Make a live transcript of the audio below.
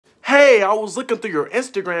Hey, I was looking through your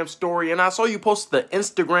Instagram story and I saw you posted the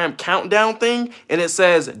Instagram countdown thing and it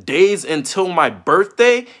says days until my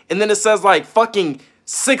birthday and then it says like fucking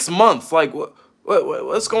 6 months. Like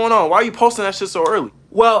what's going on? Why are you posting that shit so early?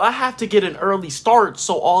 Well, I have to get an early start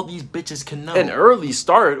so all these bitches can know. An early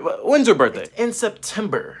start? When's your birthday? It's in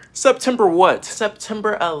September. September what?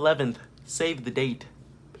 September 11th. Save the date.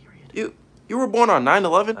 Period. You were born on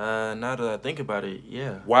 9/11? Now that I think about it,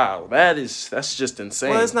 yeah. Wow, that's just insane.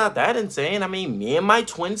 Well, it's not that insane. I mean, me and my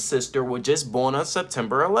twin sister were just born on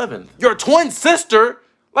September 11th. Your twin sister?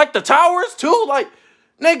 Like the towers too? Like,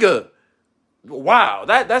 nigga. Wow,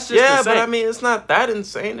 that's just insane. But I mean, it's not that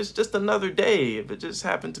insane. It's just another day if it just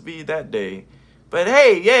happened to be that day. But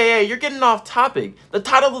hey, yeah, you're getting off topic. The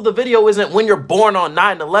title of the video isn't when you're born on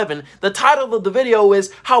 9/11. The title of the video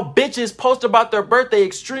is how bitches post about their birthday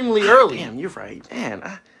extremely early. Damn, you're right. Man,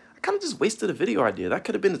 I kind of just wasted a video idea. That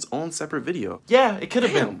could have been its own separate video. Yeah, it could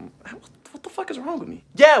have been. What the fuck is wrong with me?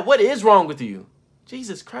 Yeah, what is wrong with you?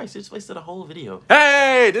 Jesus Christ, you just wasted a whole video.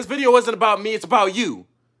 Hey, this video wasn't about me, it's about you.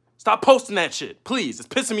 Stop posting that shit, please. It's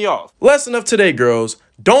pissing me off. Lesson of today, girls.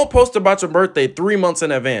 Don't post about your birthday 3 months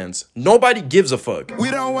in advance. Nobody gives a fuck.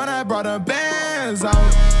 We don't want that brother bands out.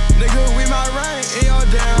 Nigga, we might rain in your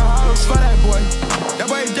damn house. For that boy. That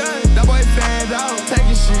boy done. That boy fanned out.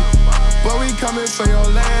 Taking shit. But we coming for your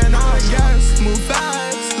land. I guess. Move fast.